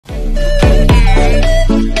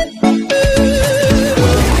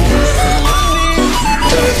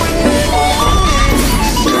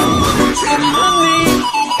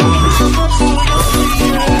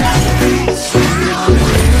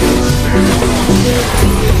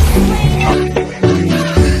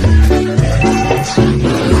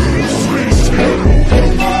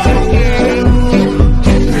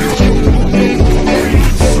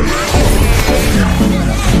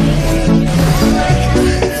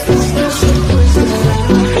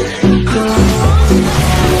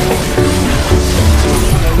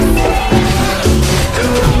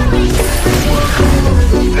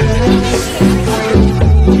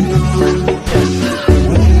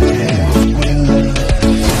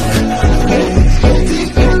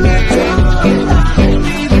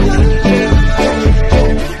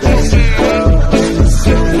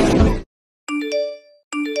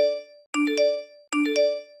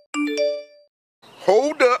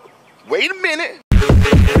Hold up. Wait a minute. Use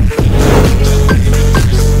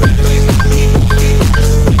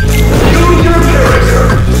your character.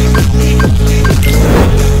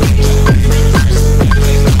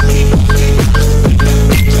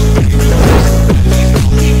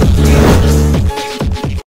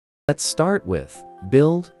 Let's start with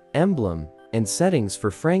build, emblem, and settings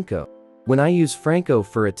for Franco. When I use Franco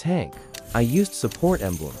for a tank, I used support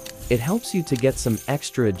emblem. It helps you to get some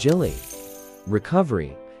extra agility,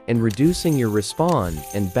 recovery, and reducing your respawn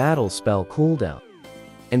and battle spell cooldown.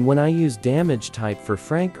 And when I use damage type for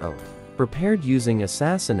Franco, prepared using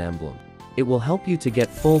assassin emblem, it will help you to get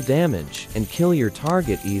full damage and kill your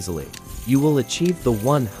target easily. You will achieve the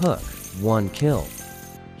one hook, one kill.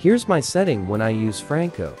 Here's my setting when I use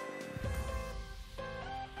Franco.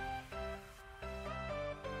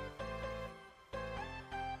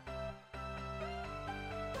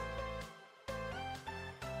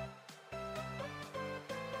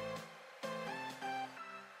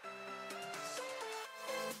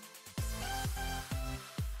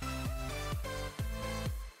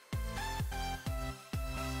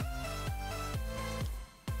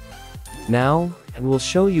 Now, we'll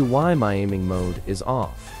show you why my aiming mode is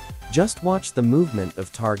off. Just watch the movement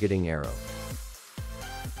of targeting arrow.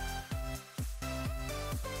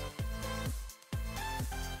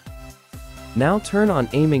 Now turn on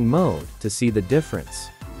aiming mode to see the difference.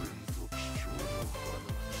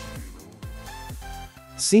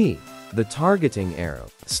 See, the targeting arrow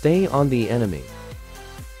stay on the enemy.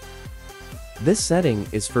 This setting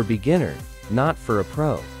is for beginner, not for a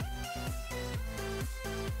pro.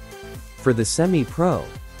 For the semi-pro,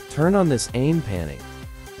 turn on this aim panning.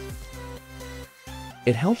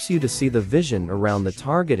 It helps you to see the vision around the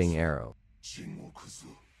targeting arrow.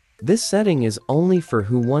 This setting is only for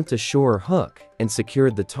who want to sure hook and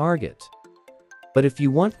secure the target. But if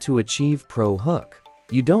you want to achieve pro hook,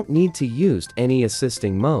 you don't need to use any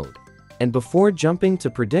assisting mode. And before jumping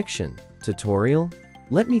to prediction tutorial,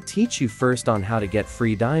 let me teach you first on how to get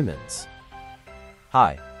free diamonds.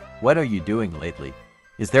 Hi, what are you doing lately?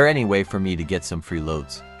 Is there any way for me to get some free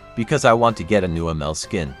loads? Because I want to get a new ML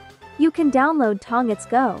skin. You can download Tongits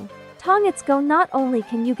Go. Tongits Go not only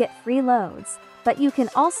can you get free loads, but you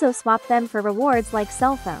can also swap them for rewards like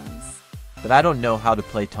cell phones. But I don't know how to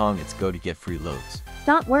play Tongits Go to get free loads.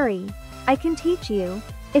 Don't worry, I can teach you.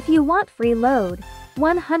 If you want free load,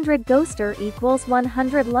 100 Ghoster equals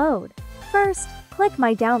 100 load. First, click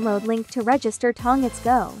my download link to register Tongits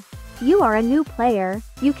Go. You are a new player,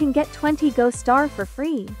 you can get 20 Go Star for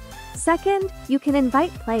free. Second, you can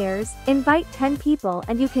invite players, invite 10 people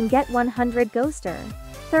and you can get 100 Ghoster.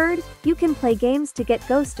 Third, you can play games to get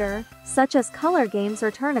Ghoster, such as color games or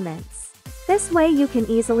tournaments. This way you can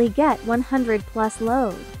easily get 100 plus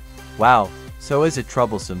load. Wow, so is it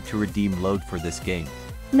troublesome to redeem load for this game?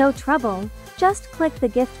 No trouble, just click the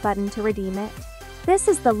gift button to redeem it. This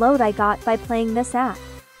is the load I got by playing this app.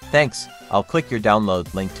 Thanks, I'll click your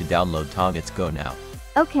download link to download Tongits Go now.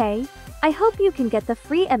 Okay, I hope you can get the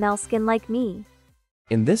free ML skin like me.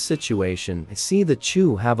 In this situation, see the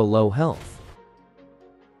Chew have a low health.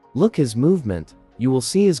 Look his movement, you will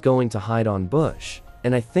see is going to hide on bush,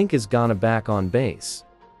 and I think is gonna back on base.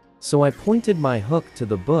 So I pointed my hook to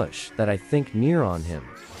the bush that I think near on him.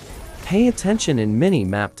 Pay attention in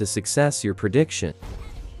mini-map to success your prediction.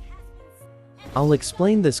 I'll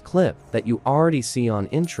explain this clip that you already see on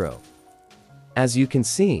intro. As you can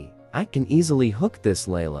see, I can easily hook this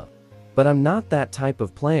Layla. But I'm not that type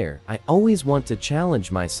of player, I always want to challenge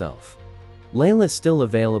myself. Layla's still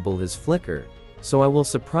available as Flicker, so I will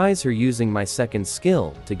surprise her using my second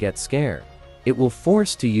skill to get scared. It will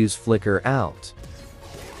force to use Flicker out.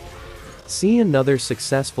 See another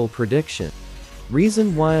successful prediction.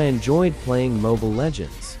 Reason why I enjoyed playing Mobile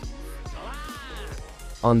Legends.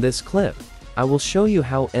 On this clip, I will show you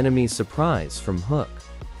how enemies surprise from hook.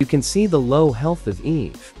 You can see the low health of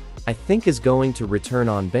Eve, I think is going to return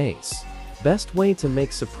on base. Best way to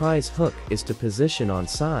make surprise hook is to position on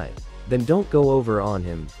side. then don't go over on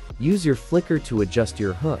him, use your flicker to adjust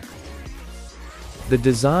your hook. The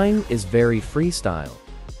design is very freestyle.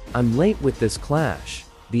 I'm late with this clash,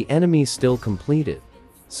 the enemy's still completed.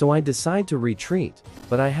 So I decide to retreat,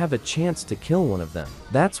 but I have a chance to kill one of them.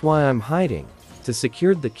 That's why I'm hiding. To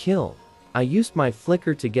secure the kill, I used my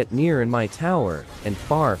flicker to get near in my tower and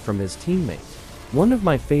far from his teammate. One of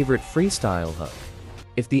my favorite freestyle hook.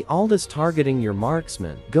 If the ult is targeting your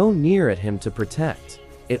marksman, go near at him to protect.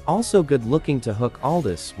 It also good looking to hook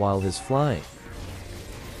Aldous while he's flying.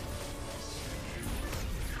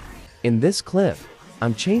 In this clip,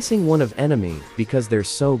 I'm chasing one of enemy because they're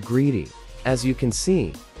so greedy. As you can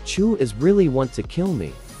see, Chu is really want to kill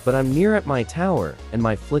me, but I'm near at my tower and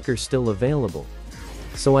my flicker still available.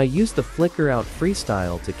 So I use the flicker out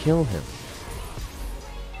freestyle to kill him.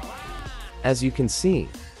 As you can see,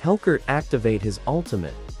 Helkert activate his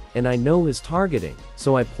ultimate, and I know his targeting,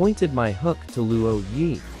 so I pointed my hook to Luo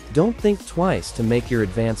Yi. Don't think twice to make your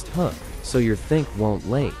advanced hook, so your think won't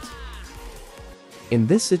late. In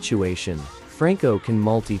this situation, Franco can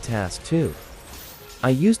multitask too. I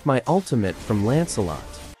used my ultimate from Lancelot,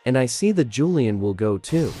 and I see the Julian will go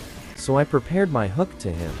too, so I prepared my hook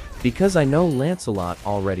to him, because I know Lancelot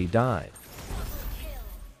already died.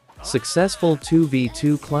 Successful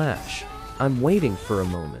 2v2 clash. I'm waiting for a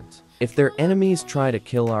moment. If their enemies try to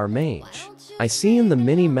kill our mage, I see in the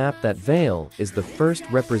mini-map that Vale is the first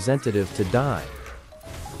representative to die.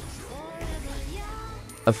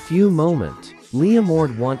 A few moment,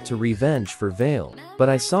 Leomord want to revenge for Vale, but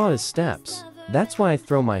I saw his steps, that's why I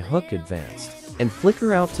throw my hook advanced, and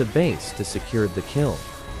flicker out to base to secure the kill.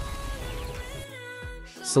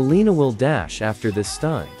 Selena will dash after this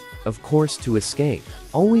stun, of course to escape,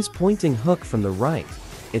 always pointing hook from the right.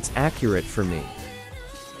 It's accurate for me.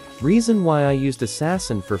 Reason why I used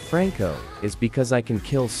Assassin for Franco is because I can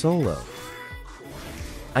kill solo.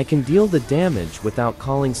 I can deal the damage without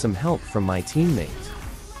calling some help from my teammate.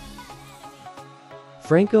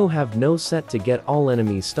 Franco have no set to get all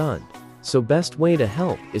enemies stunned, so best way to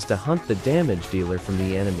help is to hunt the damage dealer from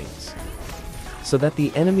the enemies, so that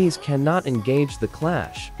the enemies cannot engage the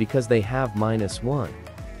clash because they have -1.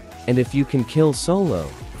 And if you can kill solo,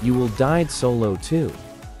 you will die solo too.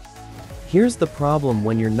 Here's the problem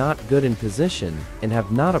when you're not good in position and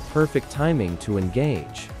have not a perfect timing to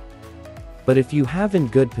engage. But if you have in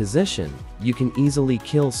good position, you can easily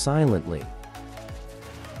kill silently.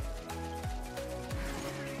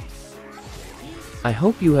 I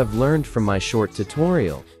hope you have learned from my short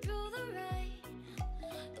tutorial.